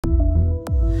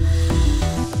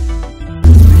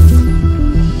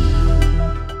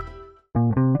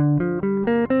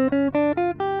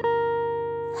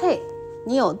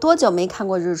有多久没看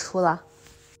过日出了？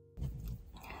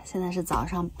现在是早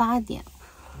上8点，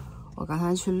我刚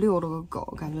才去遛了个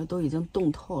狗，感觉都已经冻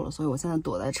透了，所以我现在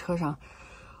躲在车上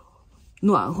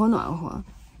暖和暖和。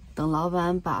等老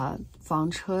板把房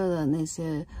车的那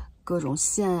些各种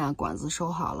线呀、管子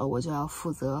收好了，我就要负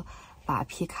责把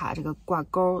皮卡这个挂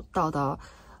钩倒到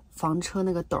房车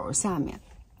那个斗下面。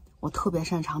我特别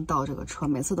擅长倒这个车，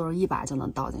每次都是一把就能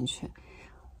倒进去。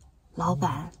老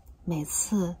板每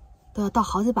次都要倒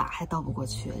好几把还倒不过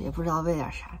去，也不知道为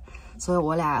点啥，所以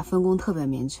我俩分工特别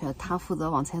明确，他负责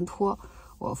往前拖，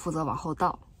我负责往后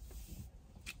倒。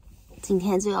今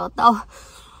天就要到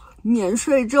免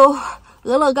税州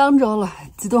俄勒冈州了，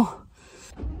激动！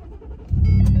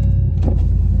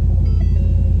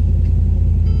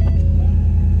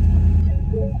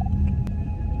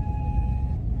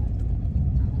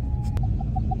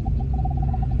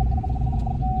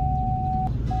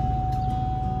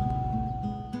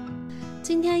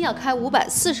今天要开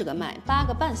540个迈，8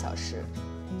个半小时，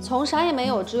从啥也没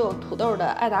有，只有土豆的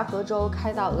爱达荷州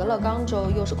开到俄勒冈州，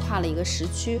又是跨了一个时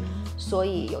区，所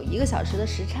以有1个小时的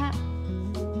时差。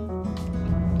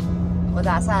我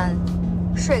打算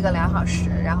睡个2小时，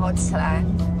然后起来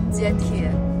接替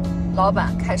老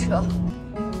板开车。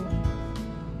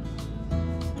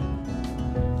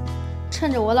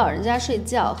趁着我老人家睡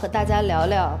觉，和大家聊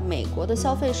聊美国的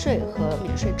消费税和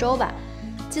免税州吧。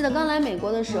记得刚来美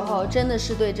国的时候，真的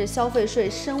是对这消费税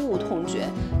深恶痛绝。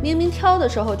明明挑的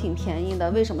时候挺便宜的，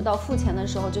为什么到付钱的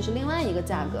时候就是另外一个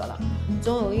价格了？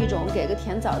总有一种给个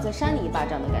甜枣再扇你一巴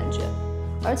掌的感觉。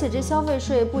而且这消费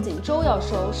税不仅州要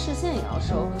收，市县也要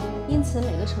收，因此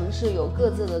每个城市有各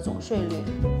自的总税率。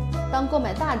当购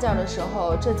买大件的时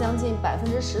候，这将近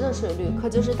10%的税率，可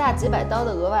就是大几百刀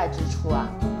的额外支出啊！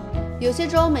有些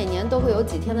州每年都会有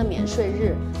几天的免税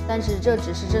日，但是这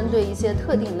只是针对一些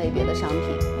特定类别的商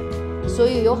品，所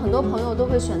以有很多朋友都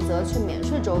会选择去免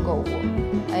税州购物。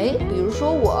比如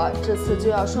说我这次就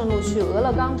要顺路去俄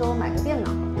勒冈州买个电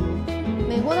脑。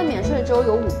美国的免税州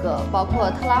有5个，包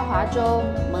括特拉华州、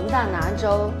蒙大拿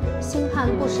州、新罕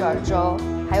布什尔州，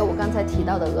还有我刚才提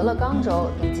到的俄勒冈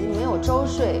州，以及没有州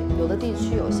税，有的地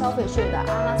区有消费税的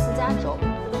阿拉斯加州。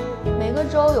每个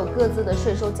州有各自的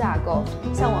税收架构，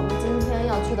像我们今天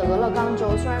要去的俄勒冈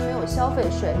州，虽然没有消费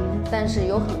税，但是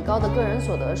有很高的个人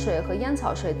所得税和烟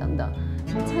草税等等。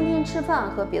餐厅吃饭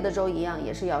和别的州一样，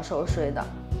也是要收税的。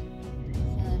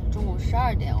现在是中午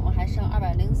12点，我们还剩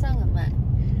203个迈，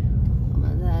我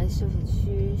们在休息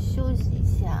区休息一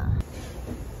下。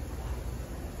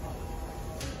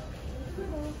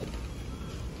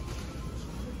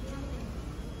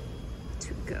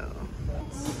To go。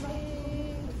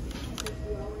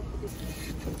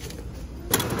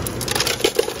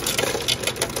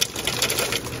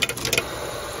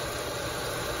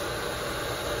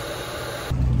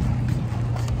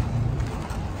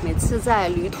每次在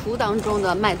旅途当中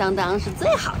的麦当当是最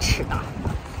好吃的。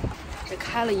这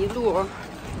开了一路，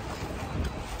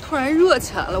突然热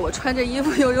起来了。我穿这衣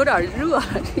服又有点热了，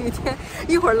这一天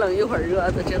一会儿冷一会儿热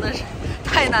的，真的是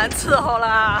太难伺候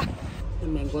了。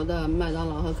美国的麦当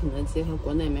劳和肯德基和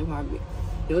国内没法比，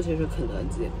尤其是肯德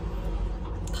基，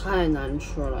太难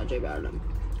吃了。这边的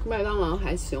麦当劳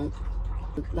还行，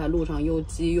在路上又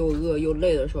饥又饿又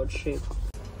累的时候吃一口。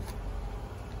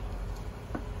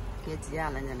别急啊，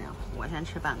冷静静，我先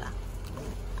吃半个，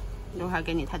这块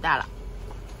给你太大了，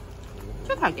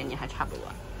这块给你还差不多。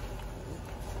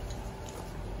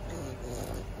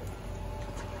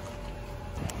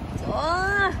走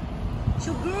啊，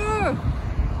小哥，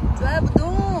拽不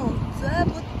动，拽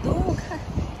不动，看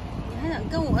你还想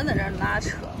跟我在这儿拉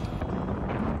扯，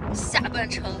下半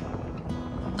程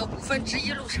的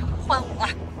1/5路程换我。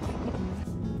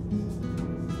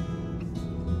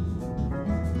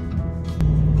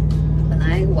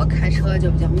我开车就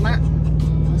比较慢，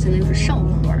然后现在又是上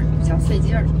坡，比较费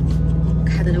劲儿，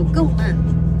开的就更慢，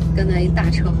跟在一大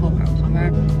车后边，旁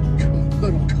边车各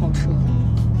种超车。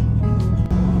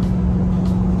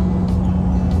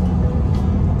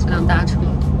这辆大车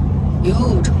又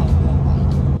超过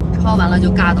我了，超完了就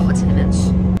嘎到我前面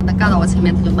去，那嘎到我前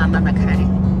面他就慢慢的开，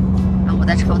然后我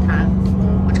再超他，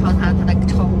我超他，他再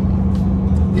超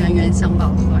我，冤冤相报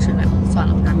何时了？算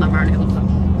了，我还是慢慢溜吧。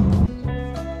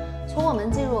从我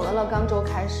们进入俄勒冈州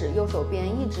开始，右手边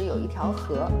一直有一条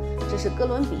河，这是哥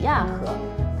伦比亚河，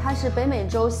它是北美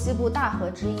洲西部大河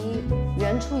之一，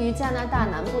源出于加拿大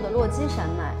南部的落基山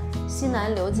脉，西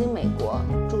南流经美国，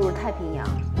注入太平洋，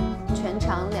全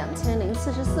长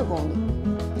2044公里。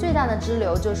最大的支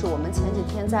流就是我们前几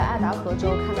天在爱达荷州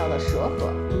看到的蛇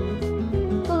河。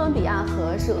哥伦比亚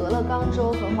河是俄勒冈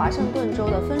州和华盛顿州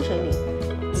的分水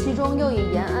岭，其中又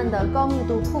以沿岸的高密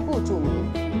度瀑布著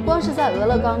名，光是在俄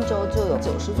勒冈州就有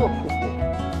90座瀑布。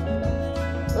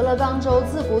俄勒冈州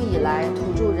自古以来，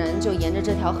土著人就沿着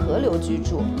这条河流居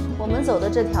住。我们走的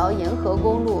这条沿河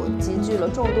公路集聚了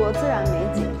众多自然美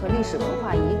景和历史文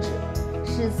化遗址，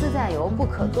是自驾游不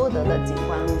可多得的景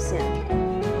观路线。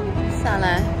下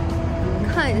来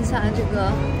看一下这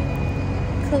个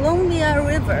Columbia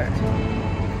River，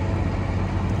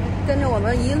 跟着我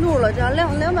们一路了，这要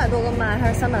200多个迈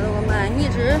还是300多个迈，一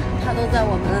直它都在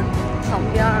我们旁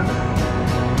边。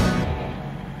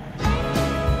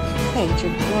嘿，这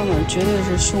哥们绝对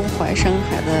是胸怀山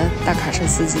海的大卡车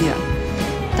司机啊！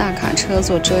大卡车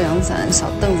做遮阳伞，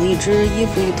小凳子一支，衣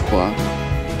服一脱，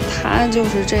他就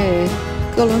是这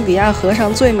哥伦比亚河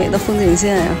上最美的风景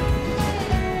线呀！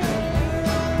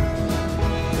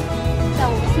下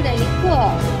午7点1刻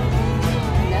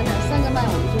，2.3个迈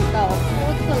我们就到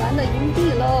波特兰的营地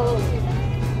喽。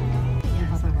You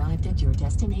have arrived at your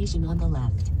destination on the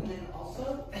left.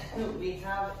 Also, we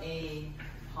have a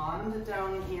pond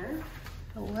down here.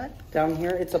 What? Down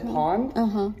here, it's a pond,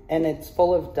 and it's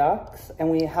full of ducks, and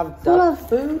we have Full duck of-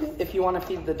 food if you want to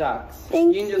feed the ducks.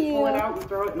 Thank you can just pull you. it out and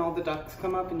throw it, and all the ducks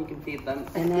come up, and you can feed them.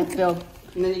 And let's go.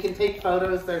 And then you can take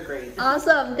photos. They're great.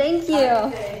 Awesome, thank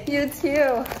you. You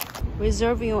too.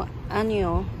 Reserve your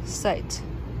annual site.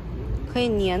 可以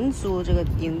年租这个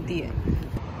营地。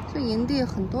这营地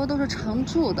很多都是常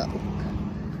住的。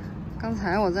刚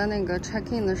才我在那个 check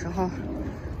in 的时候，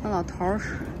那老头儿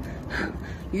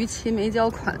逾期没交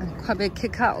款，快被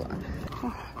kick out 了。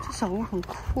哇，这小屋很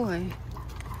酷哎！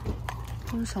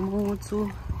这种小木屋租，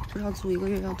不知道租1个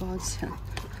月要多少钱。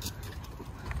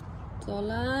走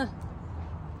啦，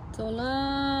走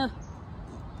啦！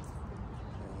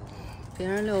别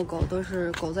人遛狗都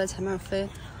是狗在前面飞，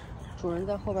主人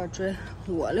在后边追。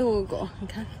我遛个狗，你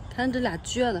看看这俩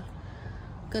撅的，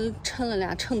跟抻了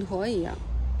俩秤砣一样。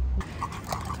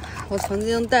我曾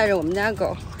经带着我们家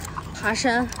狗爬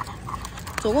山，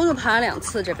总共就爬了2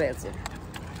次，这辈子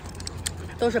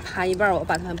都是爬一半我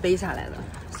把它们背下来的，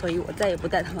所以我再也不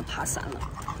带它们爬山了。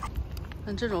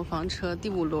那这种房车第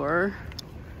5轮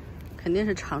肯定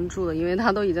是常住的，因为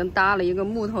它都已经搭了一个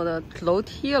木头的楼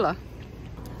梯了。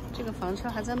这个房车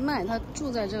还在卖，它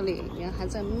住在这里面还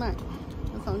在卖。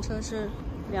这房车是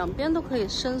两边都可以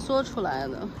伸缩出来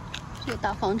的。这个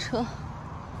大房车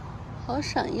好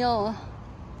闪耀啊，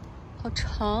好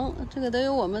长，这个得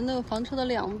有我们那个房车的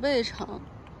2倍长。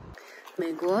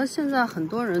美国现在很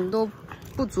多人都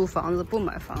不租房子不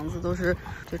买房子，都是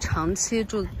就长期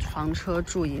住房车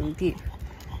住营地，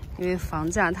因为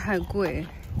房价太贵。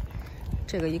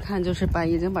这个一看就是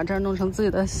已经把这儿弄成自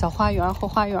己的小花园后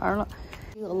花园了。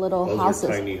Little Those houses.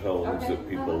 are tiny homes that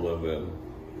people live in.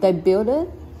 They build it?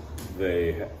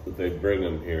 They bring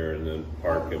them here and then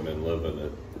park them and live in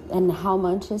it. And how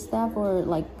much is that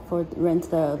for rent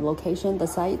the location, the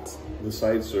site? The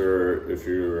sites are, if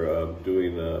you're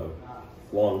doing a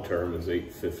long term, is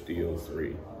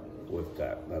 $850.03 with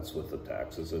that. That's with the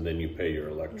taxes, and then you pay your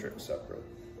electric separate.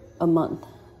 A month.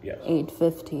 Yes.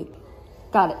 $850.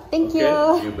 Got it. Thank you.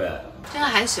 Okay, you bet. 真的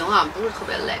还行啊，不是特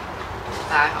别累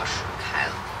，8个小时开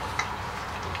了。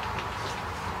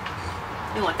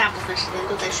因为我大部分时间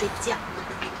都在睡觉。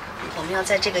我们要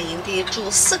在这个营地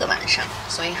住4个晚上，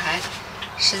所以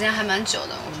时间还蛮久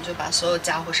的。我们就把所有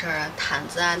家伙事啊、毯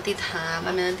子啊、地毯啊、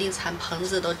外面的地毯、棚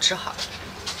子都支好了。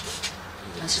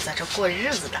我们是在这过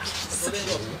日子的4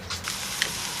天。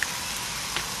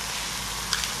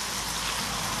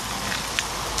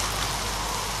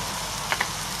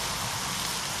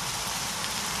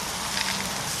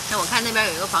那我看那边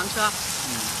有一个房车，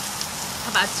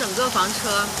他把整个房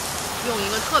车用一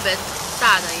个特别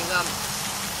大的一个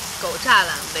狗栅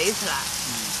栏围起来，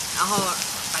然后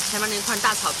把前面那块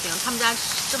大草坪，他们家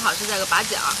正好是在个把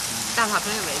角，大草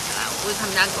坪也围起来，我估计他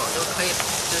们家狗就可以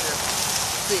就是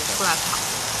自己出来跑。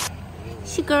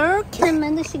细狗，开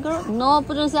门的细狗 ，no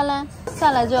不准下来，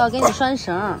下来就要给你拴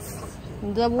绳，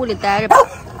你在屋里待着吧。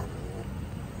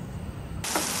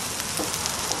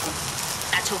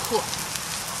大秋裤。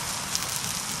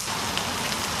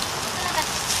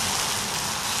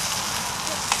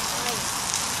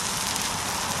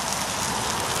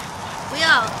不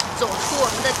要走出我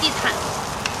们的地毯，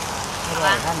好吧？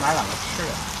他买2个吃的。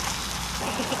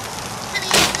这里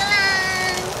有个啦！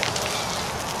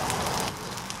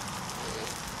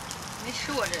没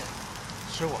吃过这个？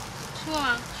吃过。吃过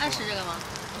吗？爱吃这个吗？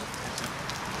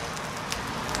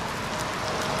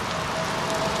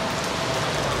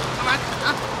慢慢啃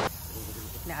啊！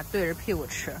俩对着屁股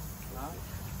吃，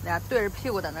俩对着屁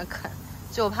股在那啃，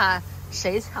就怕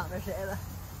谁抢着谁的。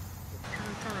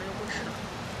这儿又不吃。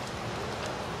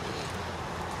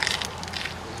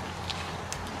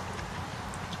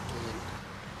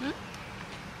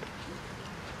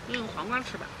用黄瓜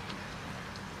吃吧。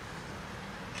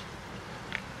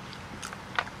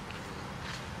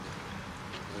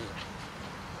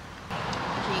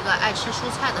是一个爱吃蔬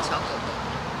菜的小狗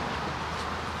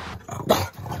狗。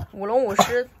舞龙舞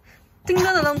狮，叮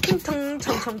当当当，叮当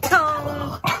锵锵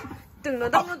锵，噔了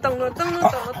噔了噔了噔了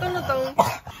噔了噔了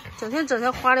噔，整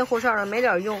天花里胡哨的，没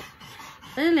点用。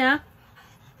哎，俩，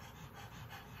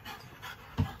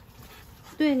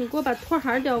对你给我把拖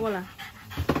鞋叼过来。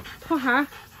拖鞋，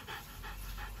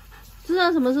知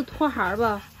道什么是拖鞋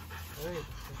吧？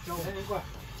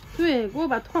对，给我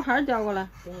把拖鞋叼过来。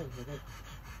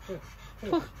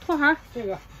拖鞋，这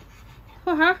个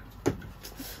拖鞋。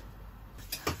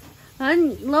啊，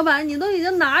老板，你都已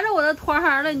经拿着我的拖鞋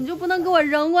了，你就不能给我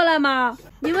扔过来吗？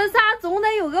你们仨总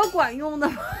得有个管用的。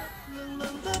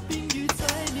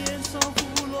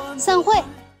散会。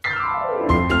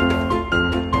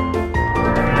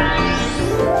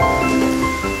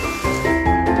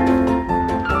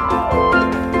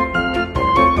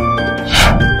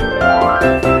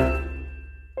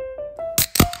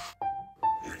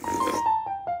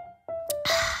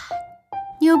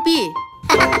牛逼！